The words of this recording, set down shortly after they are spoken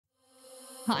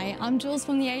Hi, I'm Jules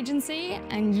from the agency,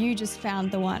 and you just found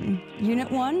the one.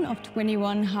 Unit 1 of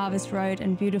 21 Harvest Road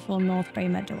in beautiful North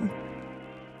Fremantle.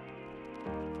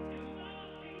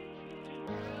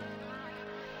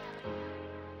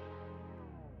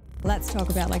 Let's talk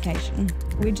about location.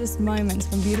 We're just moments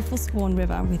from beautiful Swan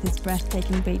River with its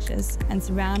breathtaking beaches and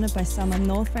surrounded by some of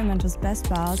North Fremantle's best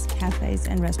bars, cafes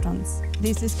and restaurants.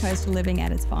 This is coastal living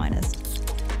at its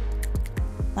finest.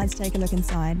 Let's take a look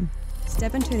inside.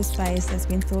 Step into a space that's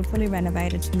been thoughtfully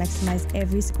renovated to maximise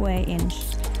every square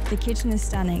inch. The kitchen is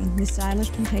stunning, with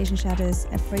stylish plantation shutters,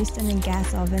 a freestanding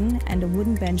gas oven and a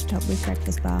wooden bench top with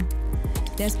breakfast bar.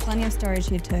 There's plenty of storage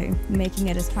here too, making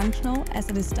it as functional as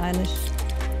it is stylish.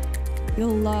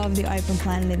 You'll love the open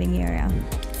plan living area.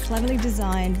 Cleverly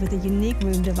designed with a unique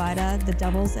room divider that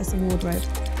doubles as a wardrobe.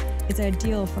 It's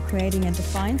ideal for creating a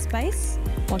defined space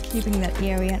while keeping that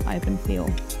airy and open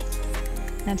feel.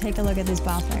 Now take a look at this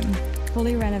bathroom.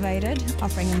 Fully renovated,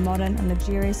 offering a modern and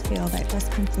luxurious feel that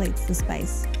just completes the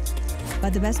space.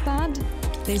 But the best part?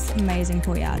 This amazing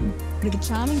courtyard. With a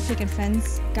charming picket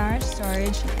fence, garage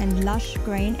storage and lush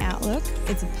green outlook,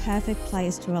 it's a perfect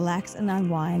place to relax and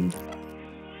unwind.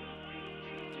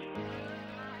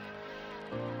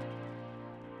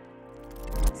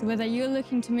 So whether you're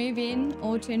looking to move in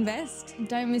or to invest,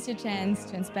 don't miss your chance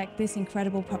to inspect this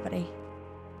incredible property.